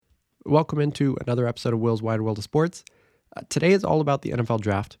Welcome into another episode of Will's Wide World of Sports. Today is all about the NFL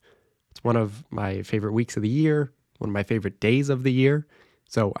Draft. It's one of my favorite weeks of the year, one of my favorite days of the year.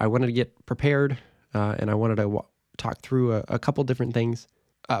 So I wanted to get prepared and I wanted to talk through a couple different things.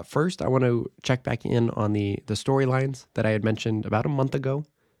 First, I want to check back in on the storylines that I had mentioned about a month ago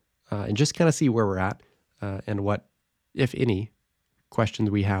and just kind of see where we're at and what, if any, questions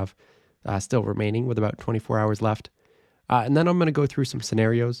we have still remaining with about 24 hours left. And then I'm going to go through some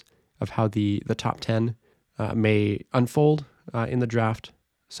scenarios of how the top 10 may unfold in the draft.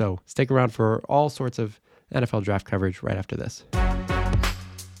 So stick around for all sorts of NFL draft coverage right after this.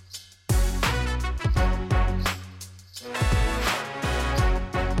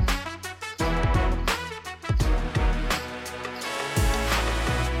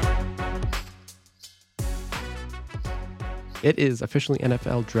 It is officially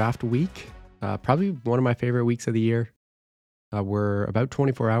NFL draft week, probably one of my favorite weeks of the year. We're about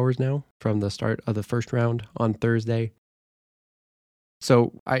 24 hours now from the start of the first round on Thursday.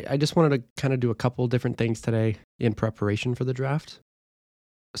 So I just wanted to kind of do a couple different things today in preparation for the draft.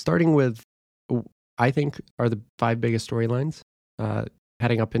 Starting with, I think, are the 5 biggest storylines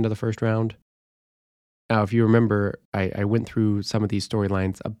heading up into the first round. Now, if you remember, I went through some of these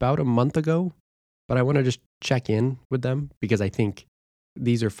storylines about a month ago, but I want to just check in with them because I think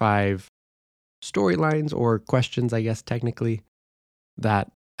these are 5 storylines or questions, I guess, technically,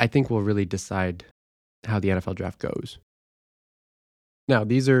 that I think will really decide how the NFL draft goes. Now,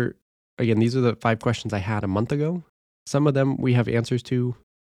 these are the 5 questions I had a month ago. Some of them we have answers to.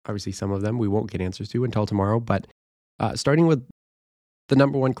 Obviously, some of them we won't get answers to until tomorrow. But starting with the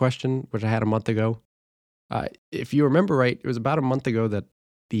number one question, which I had a month ago. If you remember right, it was about a month ago that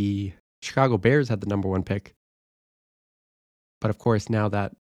the Chicago Bears had the number 1 pick. But of course, now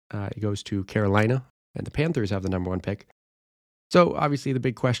that it goes to Carolina, and the Panthers have the number 1 pick. So obviously the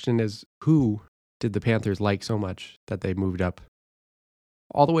big question is, who did the Panthers like so much that they moved up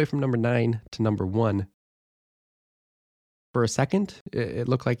all the way from number 9 to number 1? For a second, it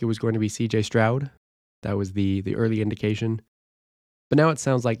looked like it was going to be C.J. Stroud. That was the early indication. But now it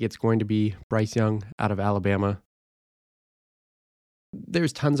sounds like it's going to be Bryce Young out of Alabama.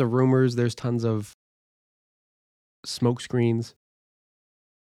 There's tons of rumors. There's tons of smoke screens.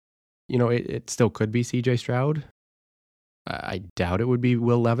 You know, it still could be C.J. Stroud. I doubt it would be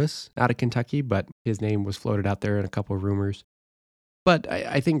Will Levis out of Kentucky, but his name was floated out there in a couple of rumors. But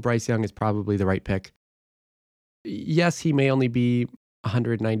I think Bryce Young is probably the right pick. Yes, he may only be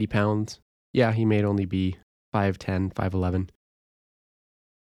 190 pounds. Yeah, he may only be 5'10", 5'11".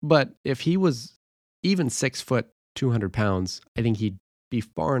 But if he was even 6 foot, 200 pounds, I think he'd be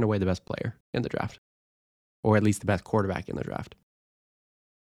far and away the best player in the draft, or at least the best quarterback in the draft.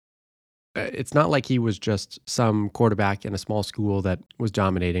 It's not like he was just some quarterback in a small school that was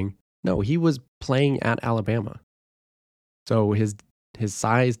dominating. No, he was playing at Alabama. So his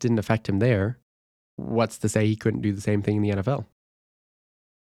size didn't affect him there. What's to say he couldn't do the same thing in the NFL?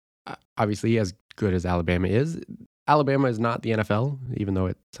 Obviously, as good as Alabama is not the NFL, even though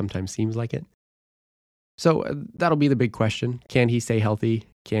it sometimes seems like it. So that'll be the big question. Can he stay healthy?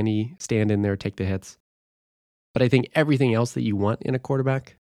 Can he stand in there, take the hits? But I think everything else that you want in a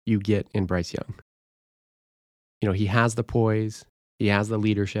quarterback, you get in Bryce Young. You know, he has the poise, he has the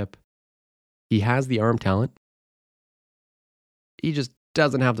leadership, he has the arm talent. He just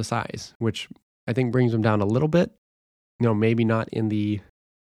doesn't have the size, which I think brings him down a little bit. You know, maybe not in the,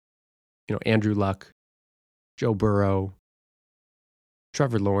 Andrew Luck, Joe Burrow,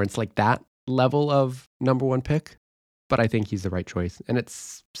 Trevor Lawrence, like that level of number 1 pick, but I think he's the right choice. And it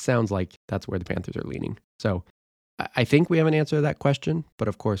sounds like that's where the Panthers are leaning. So I think we have an answer to that question, but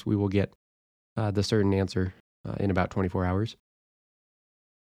of course we will get the certain answer in about 24 hours.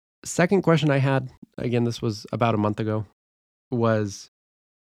 Second question I had, again, this was about a month ago, was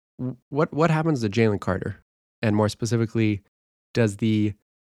what happens to Jalen Carter? And more specifically, does the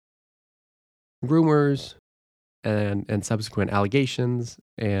rumors and subsequent allegations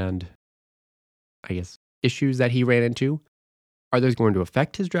and, I guess, issues that he ran into, are those going to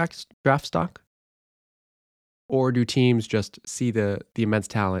affect his draft stock? Or do teams just see the immense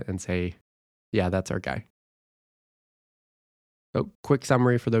talent and say, yeah, that's our guy? So, quick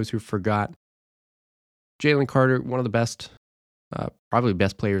summary for those who forgot. Jalen Carter, one of the best, probably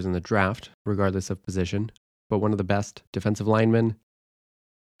best players in the draft, regardless of position, but one of the best defensive linemen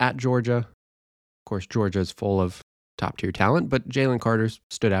at Georgia. Of course, Georgia is full of top-tier talent, but Jalen Carter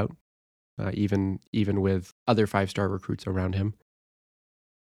stood out, even with other 5-star recruits around him.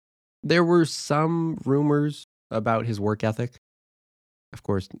 There were some rumors about his work ethic. Of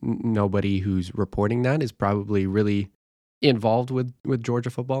course, nobody who's reporting that is probably really involved with Georgia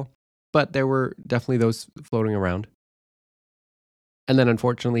football. But there were definitely those floating around. And then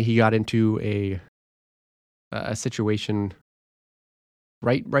unfortunately, he got into a situation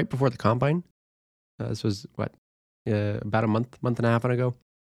right before the combine. This was about a month and a half ago,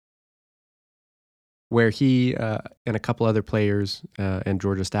 where he and a couple other players and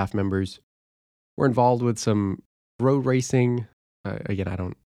Georgia staff members were involved with some road racing. Again, I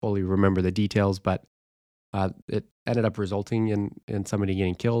don't fully remember the details, but it ended up resulting in somebody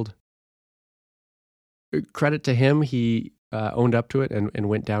getting killed. Credit to him, he owned up to it and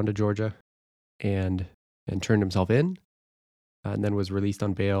went down to Georgia and turned himself in, and then was released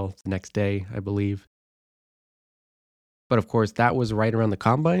on bail the next day, I believe. But of course, that was right around the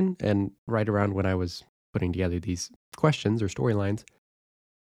combine and right around when I was putting together these questions or storylines.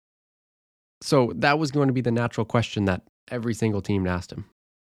 So that was going to be the natural question that every single team asked him,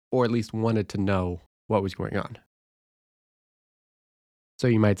 or at least wanted to know what was going on. So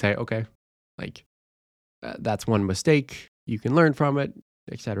you might say, okay, like that's one mistake. You can learn from it,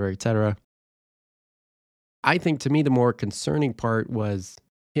 et cetera, et cetera. I think to me, the more concerning part was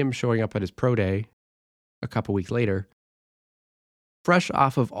him showing up at his pro day a couple weeks later, fresh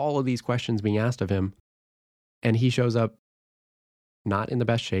off of all of these questions being asked of him, and he shows up not in the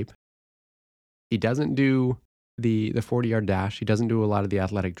best shape. He doesn't do the 40-yard dash. He doesn't do a lot of the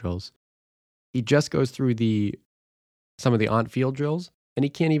athletic drills. He just goes through some of the on-field drills, and he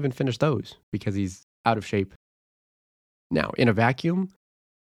can't even finish those because he's out of shape. Now, in a vacuum,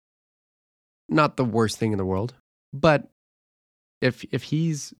 not the worst thing in the world, but if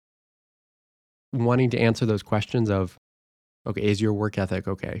he's wanting to answer those questions of, okay, is your work ethic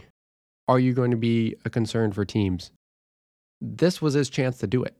okay? Are you going to be a concern for teams? This was his chance to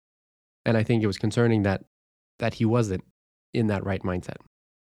do it. And I think it was concerning that he wasn't in that right mindset.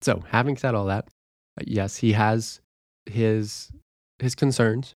 So, having said all that, yes, he has his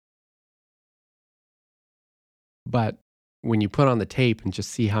concerns. But when you put on the tape and just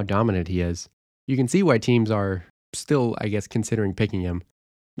see how dominant he is, you can see why teams are still, I guess, considering picking him,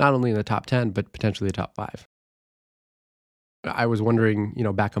 not only in the top 10, but potentially the top 5. I was wondering,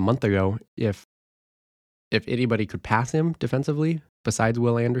 back a month ago, if anybody could pass him defensively besides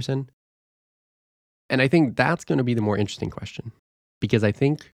Wil Anderson. And I think that's going to be the more interesting question, because I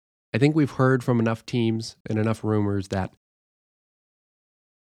think we've heard from enough teams and enough rumors that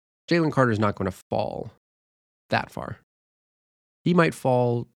Jalen Carter's not going to fall that far. He might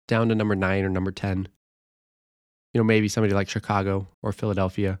fall down to number 9 or number 10. Maybe somebody like Chicago or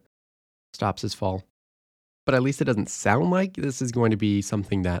Philadelphia stops his fall. But at least it doesn't sound like this is going to be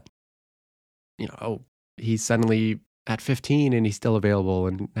something that, he's suddenly at 15 and he's still available,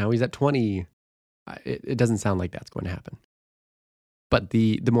 and now he's at 20. It doesn't sound like that's going to happen. But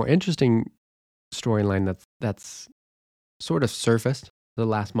the more interesting storyline that's sort of surfaced the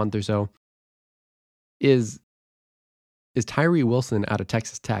last month or so is Tyree Wilson out of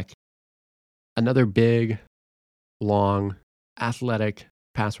Texas Tech, another big, long, athletic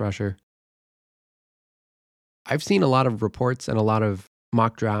pass rusher. I've seen a lot of reports and a lot of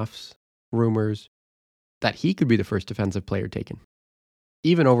mock drafts, rumors, that he could be the first defensive player taken,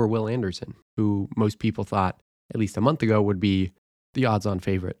 even over Wil Anderson, who most people thought, at least a month ago, would be the odds-on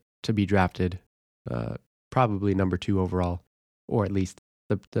favorite to be drafted, probably number 2 overall, or at least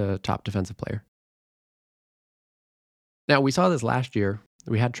the top defensive player. Now, we saw this last year.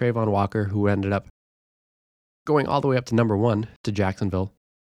 We had Trayvon Walker, who ended up going all the way up to number 1 to Jacksonville.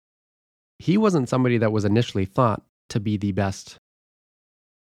 He wasn't somebody that was initially thought to be the best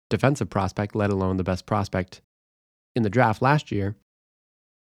defensive prospect, let alone the best prospect in the draft last year,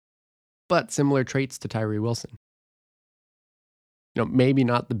 but similar traits to Tyree Wilson. Maybe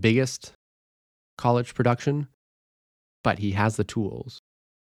not the biggest college production, but he has the tools.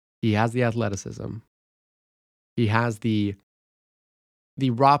 He has the athleticism. He has the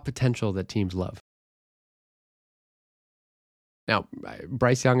raw potential that teams love. Now,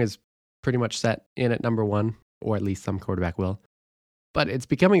 Bryce Young is pretty much set in at number 1, or at least some quarterback will. But it's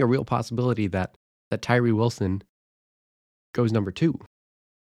becoming a real possibility that Tyree Wilson goes number 2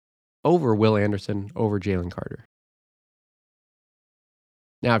 over Wil Anderson, over Jalen Carter.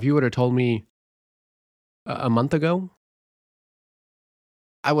 Now, if you would have told me a month ago,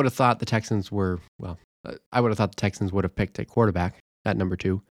 I would have thought the Texans would have picked a quarterback at number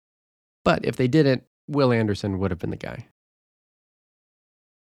 2. But if they didn't, Wil Anderson would have been the guy.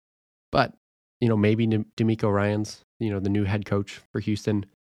 But, maybe DeMeco Ryans, the new head coach for Houston,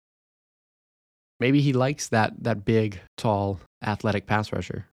 maybe he likes that big, tall, athletic pass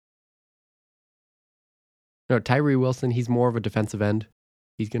rusher. Tyree Wilson, he's more of a defensive end.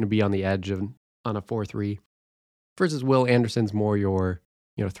 He's going to be on the edge on a 4-3. Versus Wil Anderson's more your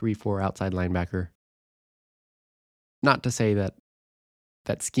 3-4 outside linebacker. Not to say that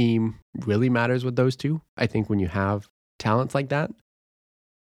scheme really matters with those two. I think when you have talents like that,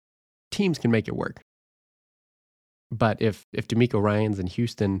 teams can make it work. But if D'Amico Ryans in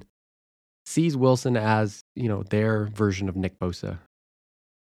Houston sees Wilson as, their version of Nick Bosa,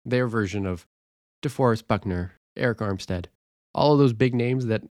 their version of DeForest Buckner, Eric Armstead, all of those big names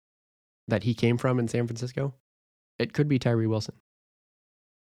that he came from in San Francisco, it could be Tyree Wilson.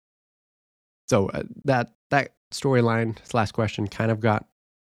 So that storyline / question kind of got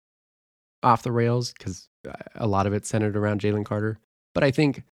off the rails because a lot of it centered around Jalen Carter. But I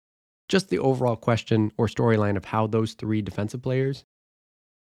think just the overall question or storyline of how those three defensive players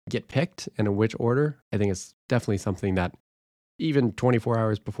get picked and in which order, I think is definitely something that even 24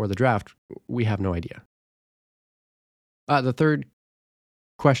 hours before the draft, we have no idea. The third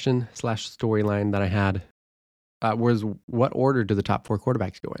question / storyline that I had was, what order do the top 4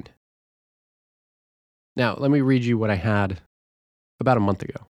 quarterbacks go in? Now, let me read you what I had about a month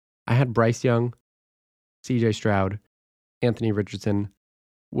ago. I had Bryce Young, CJ Stroud, Anthony Richardson,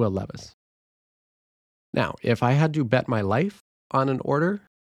 Will Levis. Now, if I had to bet my life on an order,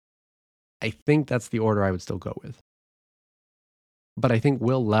 I think that's the order I would still go with. But I think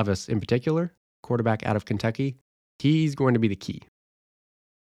Will Levis in particular, quarterback out of Kentucky, he's going to be the key.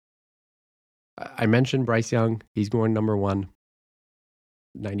 I mentioned Bryce Young. He's going number 1.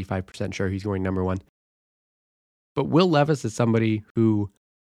 95% sure he's going number 1. But Will Levis is somebody who,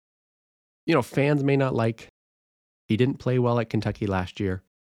 fans may not like. He didn't play well at Kentucky last year.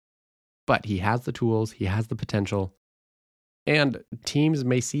 But he has the tools. He has the potential. And teams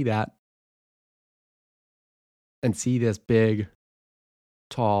may see that and see this big,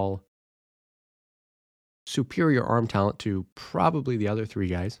 tall, superior arm talent to probably the other 3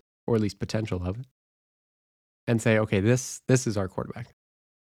 guys, or at least potential of it, and say, okay, this is our quarterback.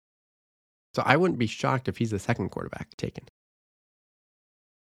 So I wouldn't be shocked if he's the second quarterback taken.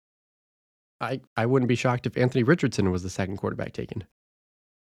 I wouldn't be shocked if Anthony Richardson was the second quarterback taken.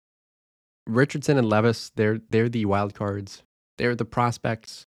 Richardson and Levis, they're the wild cards. They're the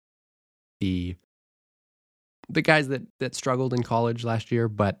prospects, the guys that struggled in college last year,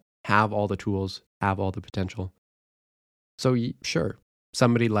 but have all the tools, have all the potential. So sure,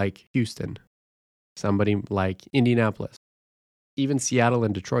 somebody like Houston, somebody like Indianapolis, even Seattle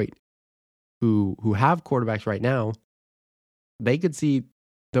and Detroit, who have quarterbacks right now, they could see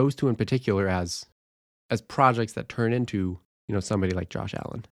those two in particular as projects that turn into, somebody like Josh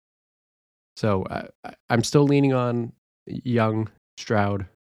Allen. So I'm still leaning on Young, Stroud,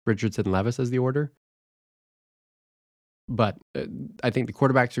 Richardson, Levis as the order. But I think the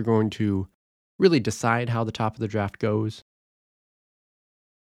quarterbacks are going to really decide how the top of the draft goes,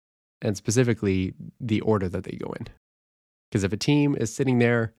 and specifically the order that they go in. Because if a team is sitting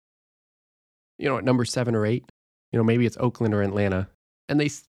there, at number 7 or 8, maybe it's Oakland or Atlanta, and they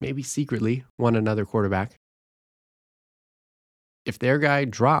maybe secretly want another quarterback. If their guy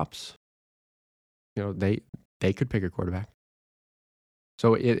drops, they could pick a quarterback.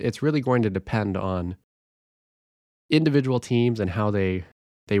 So it's really going to depend on individual teams and how they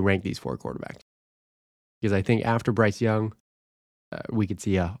rank these 4 quarterbacks. Because I think after Bryce Young, we could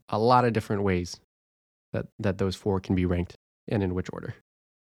see a lot of different ways that those 4 can be ranked and in which order.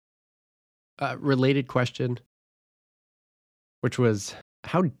 Related question, which was,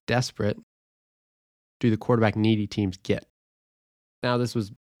 how desperate do the quarterback needy teams get? Now, this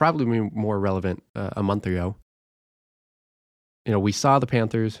was probably more relevant a month ago. We saw the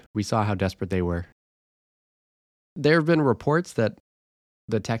Panthers. We saw how desperate they were. There have been reports that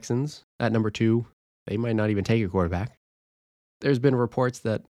the Texans at number 2, they might not even take a quarterback. There's been reports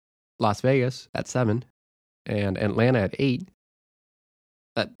that Las Vegas at 7 and Atlanta at 8,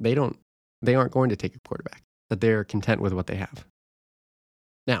 that they aren't going to take a quarterback, that they're content with what they have.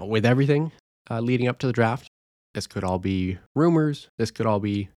 Now, with everything leading up to the draft, this could all be rumors. This could all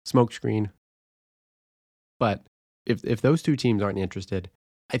be smokescreen. But if those 2 teams aren't interested,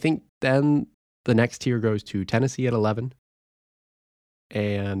 I think then the next tier goes to Tennessee at 11.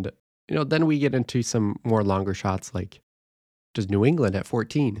 And, then we get into some more longer shots like, does New England at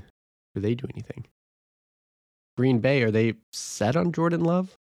 14, do they do anything? Green Bay, are they set on Jordan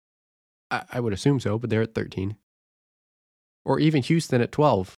Love? I would assume so, but they're at 13. Or even Houston at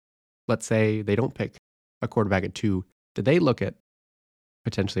 12. Let's say they don't pick a quarterback at 2. Did they look at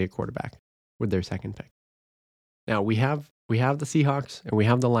potentially a quarterback with their second pick? Now, we have the Seahawks and we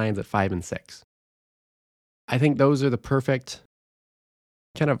have the Lions at 5 and 6. I think those are the perfect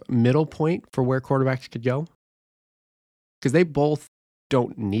kind of middle point for where quarterbacks could go. Because they both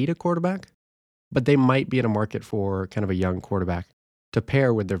don't need a quarterback, but they might be in a market for kind of a young quarterback to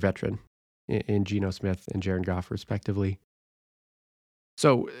pair with their veteran in Geno Smith and Jared Goff, respectively.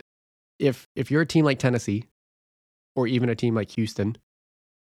 So if you're a team like Tennessee, or even a team like Houston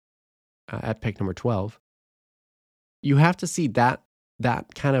at pick number 12, you have to see that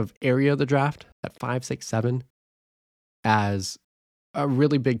kind of area of the draft, at 5, 6, 7, as a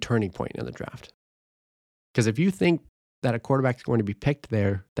really big turning point in the draft. Because if you think that a quarterback is going to be picked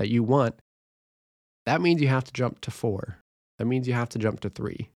there that you want, that means you have to jump to 4. That means you have to jump to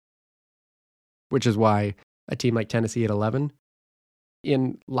 3. Which is why a team like Tennessee at 11,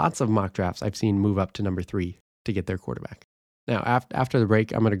 in lots of mock drafts, I've seen move up to number 3 to get their quarterback. Now, after the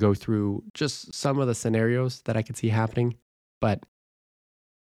break, I'm going to go through just some of the scenarios that I could see happening. But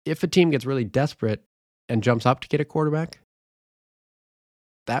if a team gets really desperate and jumps up to get a quarterback,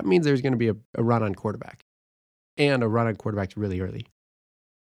 that means there's going to be a run on quarterback, and a run on quarterbacks really early.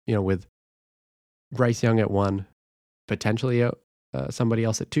 With Bryce Young at 1, potentially somebody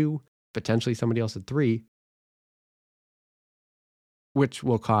else at 2, potentially somebody else at 3, which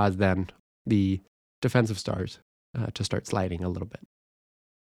will cause then the defensive stars to start sliding a little bit.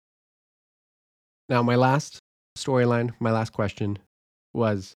 Now, my last storyline, my last question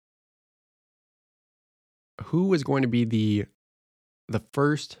was, who is going to be the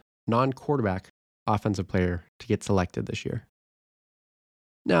first non-quarterback offensive player to get selected this year?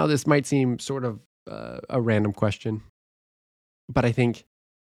 Now, this might seem sort of a random question, but I think,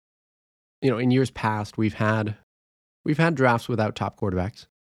 in years past, we've had drafts without top quarterbacks,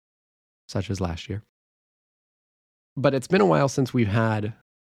 such as last year. But it's been a while since we've had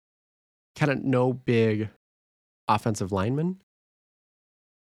kind of no big offensive lineman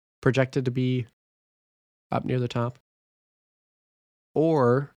projected to be up near the top,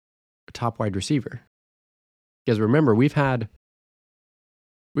 or a top wide receiver. Because remember, we've had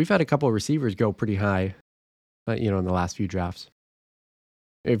a couple of receivers go pretty high, in the last few drafts.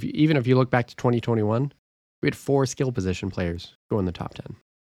 Even if you look back to 2021, we had 4 skill position players go in the top 10.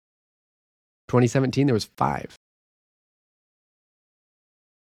 2017, there was 5.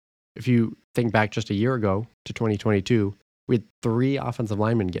 If you think back just a year ago to 2022, we had 3 offensive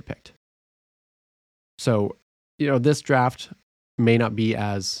linemen get picked. So, this draft may not be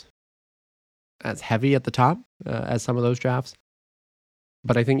as heavy at the top as some of those drafts,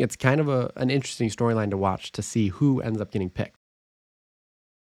 but I think it's kind of an interesting storyline to watch to see who ends up getting picked.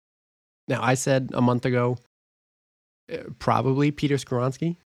 Now, I said a month ago, probably Peter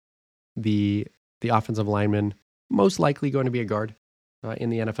Skoronski, the offensive lineman, most likely going to be a guard in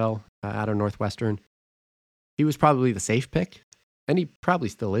the NFL out of Northwestern. He was probably the safe pick, and he probably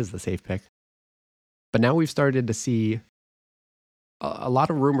still is the safe pick. But now we've started to see a lot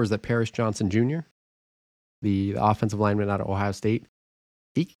of rumors that Paris Johnson Jr., the offensive lineman out of Ohio State,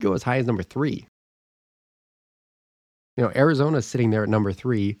 he could go as high as number 3. Arizona's sitting there at number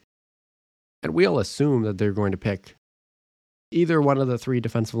 3, and we all assume that they're going to pick either one of the 3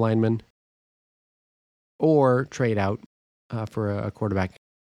 defensive linemen or trade out for a quarterback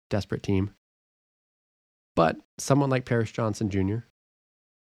desperate team. But someone like Paris Johnson Jr.,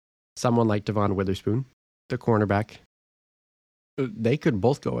 someone like Devon Witherspoon, the cornerback, they could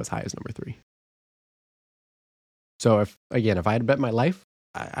both go as high as number 3. So if I had to bet my life,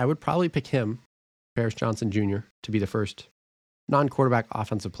 I would probably pick him, Paris Johnson Jr., to be the first non-quarterback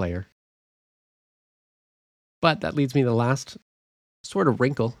offensive player. But that leads me to the last sort of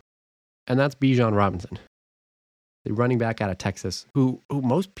wrinkle, and that's Bijan Robinson, the running back out of Texas, who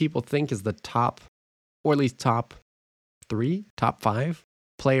most people think is the top, or at least top 3, top 5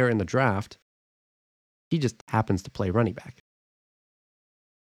 player in the draft. He just happens to play running back.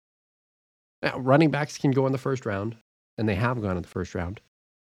 Now, running backs can go in the first round, and they have gone in the first round.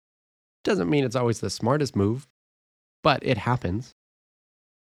 Doesn't mean it's always the smartest move, but it happens.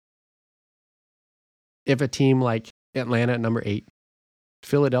 If a team like Atlanta at number 8,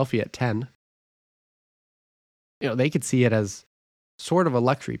 Philadelphia at 10, they could see it as sort of a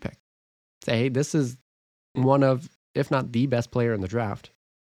luxury pick. Say, hey, this is one of, if not the best player in the draft.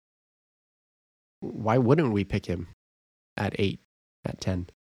 Why wouldn't we pick him at 8, at 10?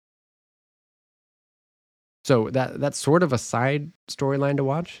 So that's sort of a side storyline to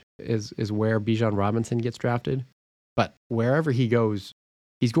watch is where Bijan Robinson gets drafted. But wherever he goes,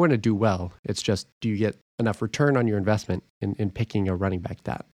 he's going to do well. It's just, do you get enough return on your investment in picking a running back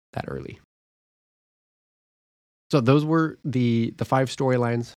that early? So those were the 5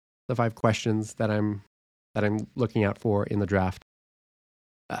 storylines, the 5 questions that I'm looking out for in the draft.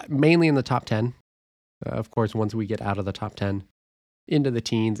 Mainly in the top 10. Of course, once we get out of the top 10, into the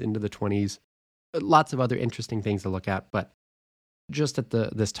teens, into the 20s, lots of other interesting things to look at. But just at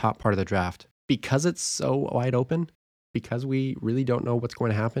this top part of the draft, because it's so wide open, because we really don't know what's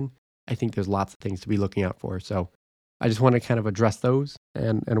going to happen, I think there's lots of things to be looking out for. So I just want to kind of address those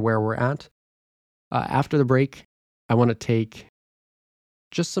and where we're at. After the break, I want to take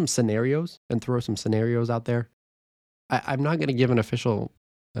just some scenarios and throw some scenarios out there. I'm not going to give an official,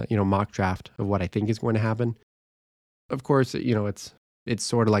 mock draft of what I think is going to happen. Of course, it's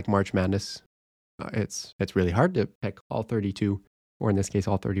sort of like March Madness. It's really hard to pick all 32, or in this case,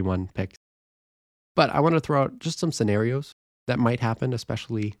 all 31 picks. But I want to throw out just some scenarios that might happen,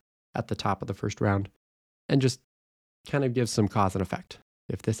 especially at the top of the first round, and just kind of give some cause and effect.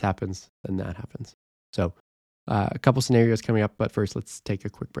 If this happens, then that happens. So a couple scenarios coming up, but first let's take a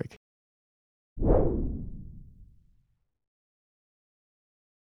quick break.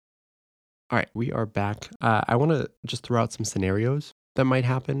 All right, we are back. I want to just throw out some scenarios that might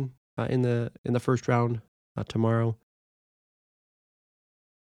happen in the first round tomorrow,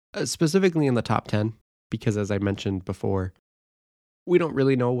 specifically in the top 10, because as I mentioned before, we don't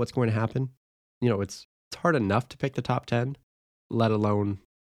really know what's going to happen. It's hard enough to pick the top 10, let alone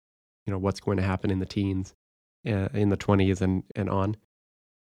what's going to happen in the teens, in the 20s and on.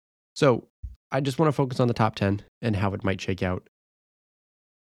 So I just want to focus on the top 10 and how it might shake out.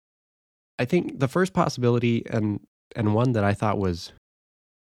 I think the first possibility and one that I thought was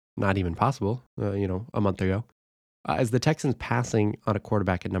not even possible, a month ago, is the Texans passing on a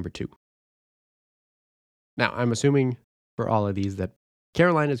quarterback at number 2. Now, I'm assuming for all of these that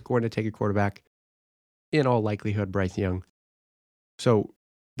Carolina is going to take a quarterback, in all likelihood, Bryce Young. So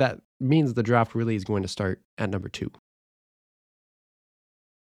that means the draft really is going to start at number 2.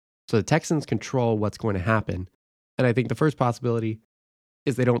 So the Texans control what's going to happen. And I think the first possibility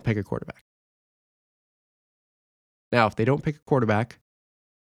is they don't pick a quarterback. Now, if they don't pick a quarterback,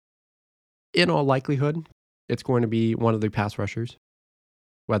 in all likelihood, it's going to be one of the pass rushers,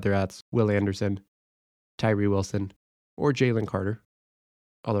 whether that's Wil Anderson, Tyree Wilson, or Jalen Carter.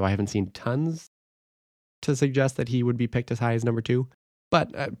 Although I haven't seen tons to suggest that he would be picked as high as number 2,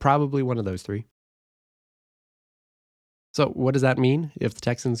 but probably one of those 3. So what does that mean if the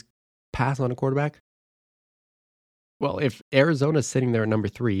Texans pass on a quarterback? Well, if Arizona's sitting there at number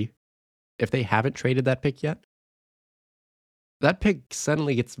 3, if they haven't traded that pick yet, that pick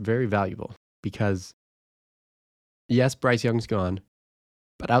suddenly gets very valuable because, yes, Bryce Young's gone,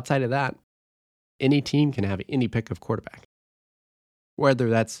 but outside of that, any team can have any pick of quarterback. Whether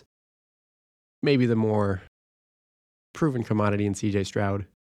that's maybe the more proven commodity in CJ Stroud,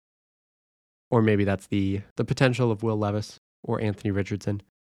 or maybe that's the potential of Will Levis or Anthony Richardson.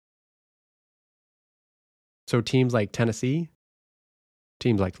 So teams like Tennessee,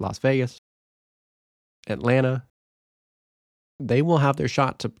 teams like Las Vegas, Atlanta, they will have their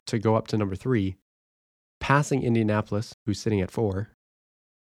shot to go up to number 3, passing Indianapolis, who's sitting at 4,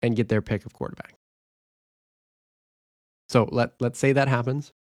 and get their pick of quarterback. So let's say that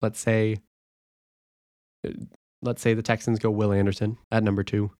happens. Let's say the Texans go Will Anderson at number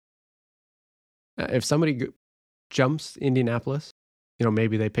 2. If somebody jumps Indianapolis,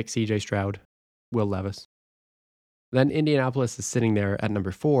 maybe they pick CJ Stroud, Will Levis. Then Indianapolis is sitting there at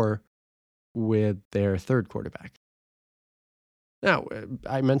number 4 with their 3rd quarterback. Now,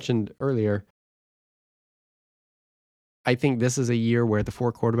 I mentioned earlier, I think this is a year where the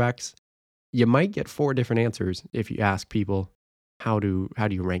 4 quarterbacks, you might get 4 different answers if you ask people how do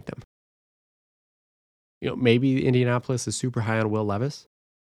you rank them. Maybe Indianapolis is super high on Will Levis,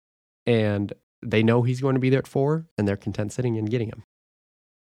 and they know he's going to be there at 4, and they're content sitting and getting him.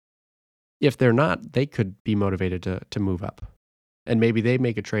 If they're not, they could be motivated to move up. And maybe they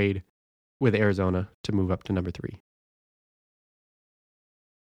make a trade with Arizona to move up to number 3.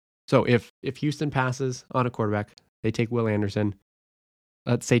 So if Houston passes on a quarterback, they take Will Anderson.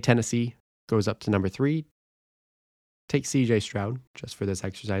 Let's say Tennessee goes up to number 3, take CJ Stroud, just for this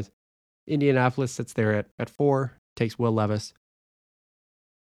exercise. Indianapolis sits there at 4, takes Will Levis.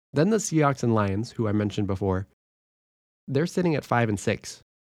 Then the Seahawks and Lions, who I mentioned before, they're sitting at 5 and 6,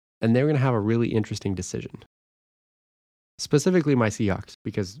 and they're going to have a really interesting decision. Specifically my Seahawks,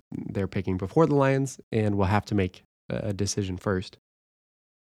 because they're picking before the Lions and will have to make a decision first.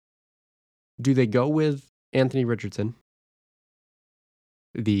 Do they go with Anthony Richardson,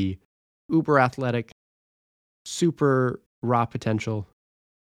 the uber athletic, super raw potential,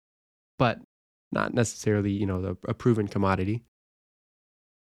 but not necessarily, a proven commodity,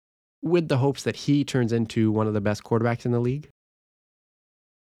 with the hopes that he turns into one of the best quarterbacks in the league?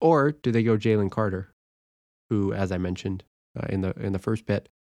 Or do they go Jalen Carter, who, as I mentioned in the first bit,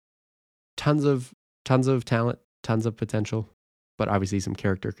 tons of talent, tons of potential, but obviously some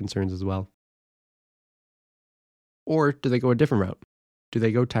character concerns as well? Or do they go a different route? Do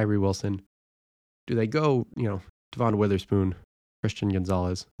they go Tyree Wilson? Do they go, Devon Witherspoon, Christian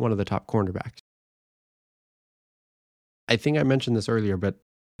Gonzalez, one of the top cornerbacks. I think I mentioned this earlier, but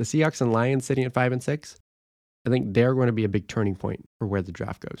the Seahawks and Lions sitting at 5 and 6, I think they're going to be a big turning point for where the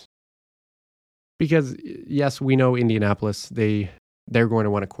draft goes. Because yes, we know Indianapolis, they're going to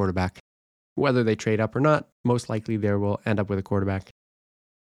want a quarterback. Whether they trade up or not, most likely they will end up with a quarterback.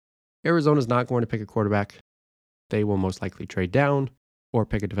 Arizona's not going to pick a quarterback. They will most likely trade down or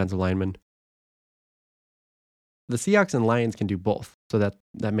pick a defensive lineman. The Seahawks and Lions can do both, so that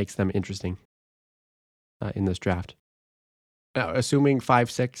makes them interesting in this draft. Now, assuming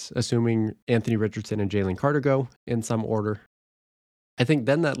 5-6, assuming Anthony Richardson and Jalen Carter go in some order, I think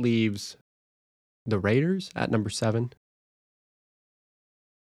then that leaves the Raiders at number 7.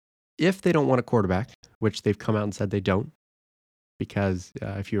 If they don't want a quarterback, which they've come out and said they don't, because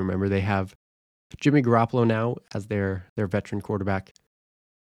if you remember, they have Jimmy Garoppolo now as their veteran quarterback.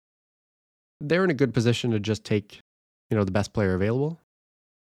 They're in a good position to just take, the best player available.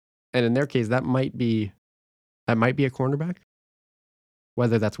 And in their case, that might be a cornerback.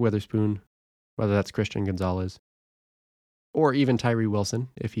 Whether that's Witherspoon, whether that's Christian Gonzalez, or even Tyree Wilson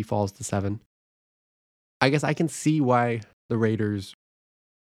if he falls to 7. I guess I can see why the Raiders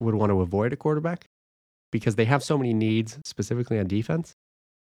would want to avoid a quarterback because they have so many needs, specifically on defense,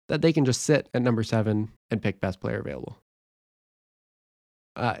 that they can just sit at number 7 and pick best player available.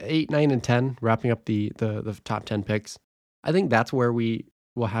 8, 9, and 10, wrapping up the top 10 picks. I think that's where we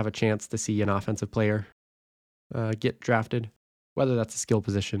will have a chance to see an offensive player get drafted, whether that's a skill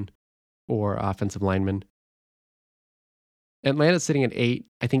position or offensive lineman. Atlanta's sitting at 8.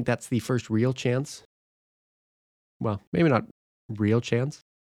 I think that's the first real chance. Well, maybe not real chance.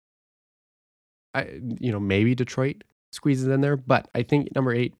 Maybe Detroit squeezes in there, but I think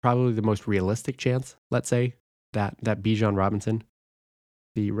number 8, probably the most realistic chance, let's say, that Bijan Robinson,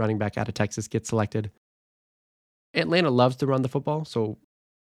 the running back out of Texas, gets selected. Atlanta loves to run the football, so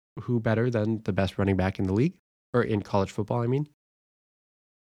who better than the best running back in the league? Or in college football, I mean.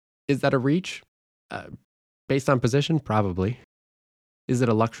 Is that a reach? Based on position, probably. Is it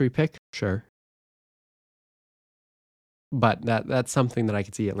a luxury pick? Sure. But that's something that I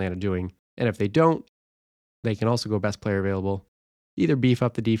could see Atlanta doing. And if they don't, they can also go best player available, either beef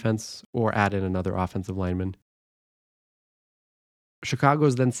up the defense or add in another offensive lineman.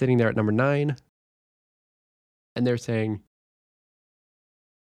 Chicago's then sitting there at number 9, and they're saying,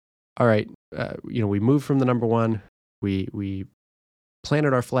 all right, we moved from the number 1. We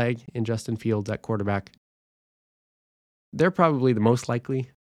planted our flag in Justin Fields at quarterback. They're probably the most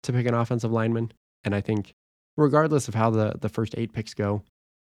likely to pick an offensive lineman. And I think regardless of how the first 8 picks go,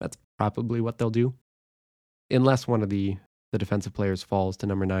 that's probably what they'll do. Unless one of the defensive players falls to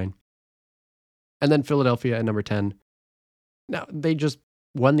number 9. And then Philadelphia at number 10. Now, they just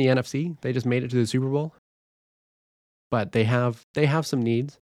won the NFC. They just made it to the Super Bowl. But they have some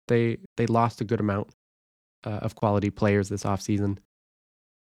needs. They lost a good amount of quality players this offseason.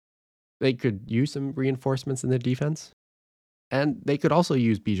 They could use some reinforcements in their defense. And they could also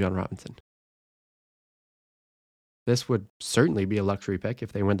use Bijan Robinson. This would certainly be a luxury pick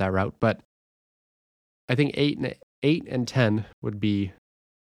if they went that route. But I think 8 and 10 would be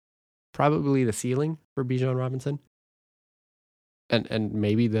probably the ceiling for Bijan Robinson. And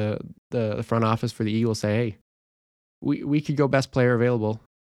maybe the front office for the Eagles say, hey, we could go best player available,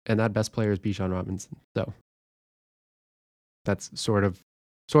 and that best player is Bijan Robinson. So that's sort of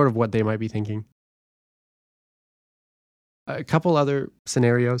what they might be thinking. A couple other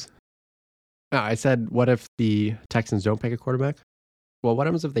scenarios. I said, what if the Texans don't pick a quarterback? Well, what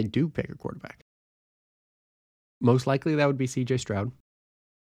happens if they do pick a quarterback? Most likely that would be C.J. Stroud.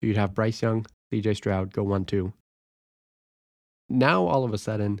 You'd have Bryce Young, C.J. Stroud go 1-2. Now, all of a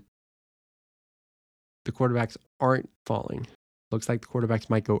sudden, the quarterbacks aren't falling. Looks like the quarterbacks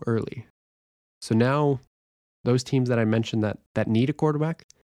might go early. So now, those teams that I mentioned that need a quarterback,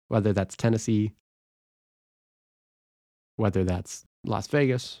 whether that's Tennessee, whether that's Las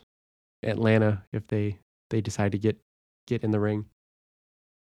Vegas, Atlanta, if they decide to get in the ring,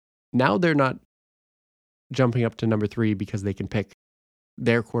 now they're not jumping up to number 3 because they can pick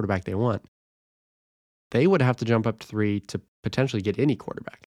their quarterback they want. They would have to jump up to 3 to potentially get any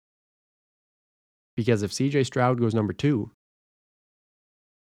quarterback. Because if CJ Stroud goes number 2,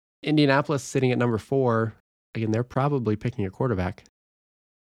 Indianapolis sitting at number 4, again, they're probably picking a quarterback.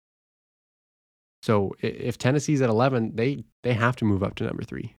 So if Tennessee's at 11, they have to move up to number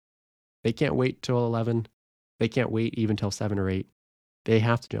 3. They can't wait till 11. They can't wait even till 7 or 8. They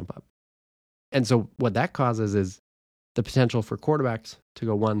have to jump up. And so what that causes is the potential for quarterbacks to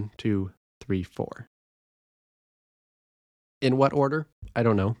go 1, 2, 3, 4. In what order? I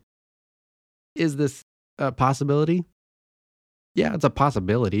don't know. Is this a possibility? Yeah, it's a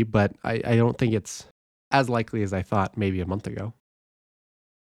possibility, but I don't think it's as likely as I thought maybe a month ago.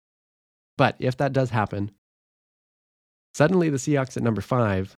 But if that does happen, suddenly the Seahawks at number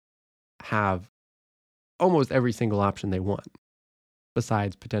 5 have almost every single option they want,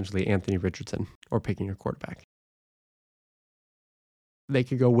 besides potentially Anthony Richardson or picking a quarterback. They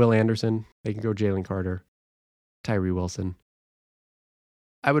could go Will Anderson, they could go Jalen Carter, Tyree Wilson.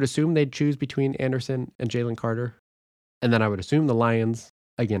 I would assume they'd choose between Anderson and Jalen Carter. And then I would assume the Lions,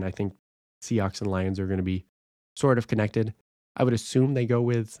 again, I think Seahawks and Lions are going to be sort of connected. I would assume they go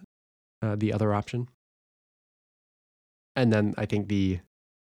with the other option. And then I think the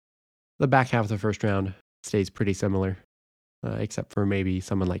back half of the first round stays pretty similar, except for maybe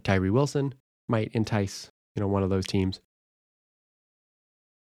someone like Tyree Wilson might entice, one of those teams.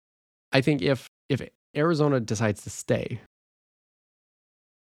 I think if Arizona decides to stay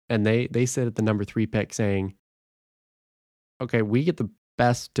and they sit at the number 3 pick saying, okay, we get the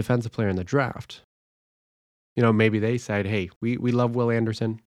best defensive player in the draft. Maybe they decide, hey, we love Will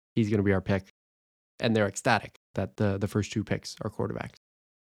Anderson. He's going to be our pick. And they're ecstatic that the first 2 picks are quarterbacks.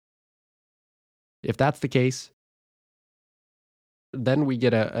 If that's the case, then we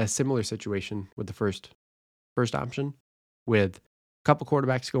get a similar situation with the first option, with a couple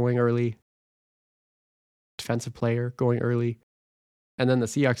quarterbacks going early, defensive player going early, and then the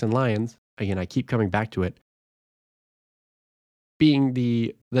Seahawks and Lions, again, I keep coming back to it, being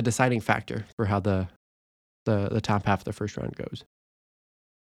the deciding factor for how the top half of the first round goes.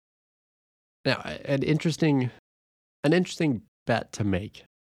 Now, an interesting bet to make,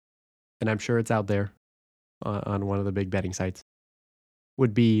 and I'm sure it's out there on one of the big betting sites,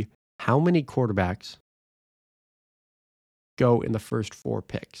 would be how many quarterbacks go in the first 4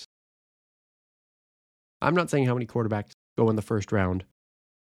 picks. I'm not saying how many quarterbacks go in the first round.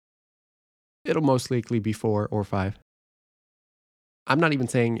 It'll most likely be 4 or 5. I'm not even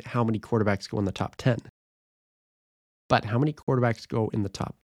saying how many quarterbacks go in the top 10, but how many quarterbacks go in the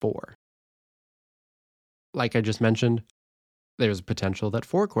top 4. Like I just mentioned, there's a potential that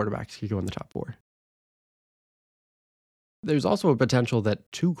 4 quarterbacks could go in the top 4. There's also a potential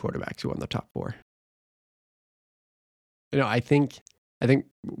that 2 quarterbacks go in the top 4. I think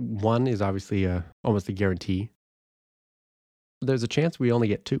 1 is obviously almost a guarantee. But there's a chance we only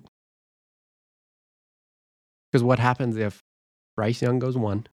get 2. Because what happens if Bryce Young goes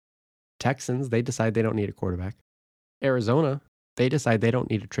 1, Texans, they decide they don't need a quarterback. Arizona, they decide they don't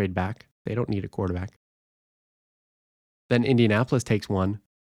need to trade back. They don't need a quarterback. Then Indianapolis takes 1,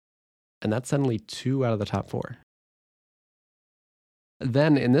 and that's suddenly 2 out of the top 4.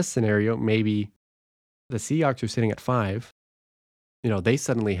 Then in this scenario, maybe the Seahawks are sitting at 5. They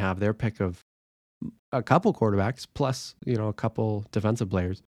suddenly have their pick of a couple quarterbacks plus, a couple defensive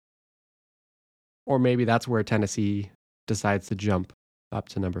players. Or maybe that's where Tennessee decides to jump up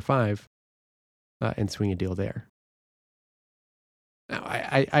to number 5 and swing a deal there. Now,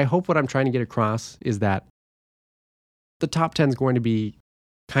 I hope what I'm trying to get across is that the top 10 is going to be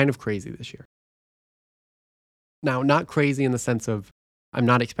kind of crazy this year. Now, not crazy in the sense of I'm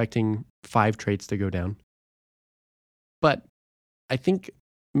not expecting 5 trades to go down. But I think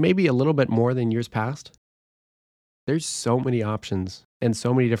maybe a little bit more than years past. There's so many options and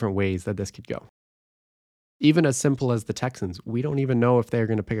so many different ways that this could go. Even as simple as the Texans, we don't even know if they're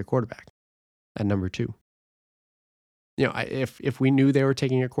going to pick a quarterback at number 2. If we knew they were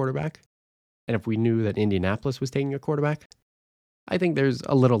taking a quarterback, and if we knew that Indianapolis was taking a quarterback, I think there's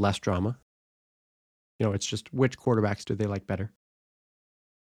a little less drama. It's just which quarterbacks do they like better.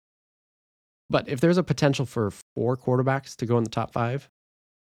 But if there's a potential for 4 quarterbacks to go in the top 5,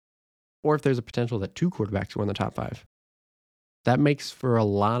 or if there's a potential that 2 quarterbacks go in the top 5, that makes for a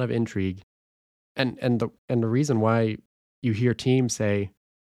lot of intrigue. And the reason why you hear teams say,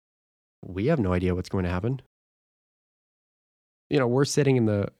 we have no idea what's going to happen. We're sitting in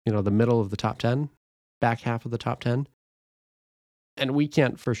the middle of the top 10, back half of the top 10, and we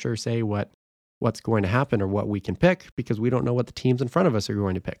can't for sure say what's going to happen or what we can pick because we don't know what the teams in front of us are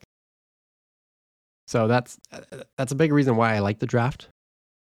going to pick. So that's a big reason why I like the draft.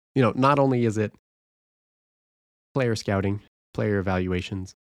 Not only is it player scouting, player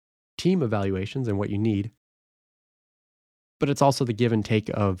evaluations, team evaluations and what you need, but it's also the give and take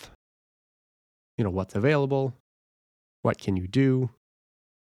of, what's available, what can you do,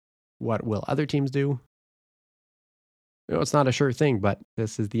 what will other teams do. It's not a sure thing, but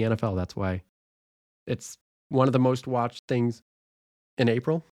this is the NFL. That's why it's one of the most watched things in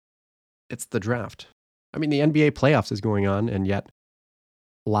April. It's the draft. I mean, the NBA playoffs is going on, and yet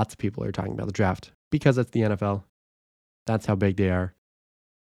lots of people are talking about the draft because it's the NFL. That's how big they are.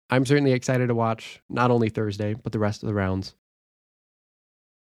 I'm certainly excited to watch not only Thursday, but the rest of the rounds.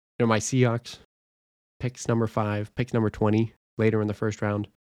 My Seahawks, picks number 5, picks number 20 later in the first round.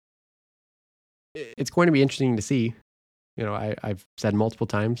 It's going to be interesting to see. I've said multiple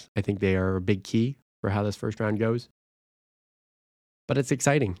times, I think they are a big key for how this first round goes. But it's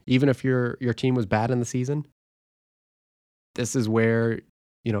exciting. Even if your team was bad in the season, this is where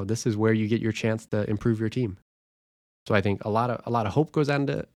you get your chance to improve your team. So I think a lot of hope goes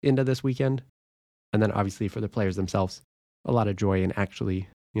into this weekend. And then obviously for the players themselves, a lot of joy in actually,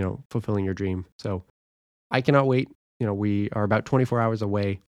 fulfilling your dream. So I cannot wait. We are about 24 hours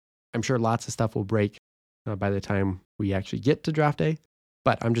away. I'm sure lots of stuff will break by the time we actually get to draft day.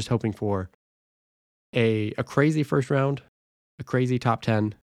 But I'm just hoping for a crazy first round, a crazy top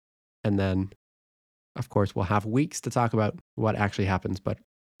 10. And then, of course, we'll have weeks to talk about what actually happens. But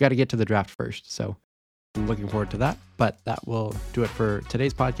we got to get to the draft first. So I'm looking forward to that. But that will do it for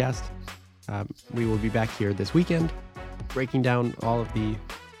today's podcast. We will be back here this weekend, breaking down all of the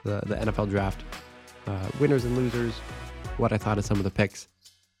NFL draft, winners and losers, what I thought of some of the picks.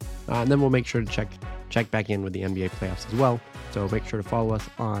 And then we'll make sure to check back in with the NBA playoffs as well. So make sure to follow us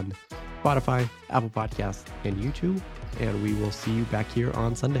on Spotify, Apple Podcasts, and YouTube. And we will see you back here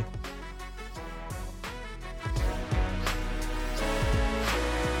on Sunday.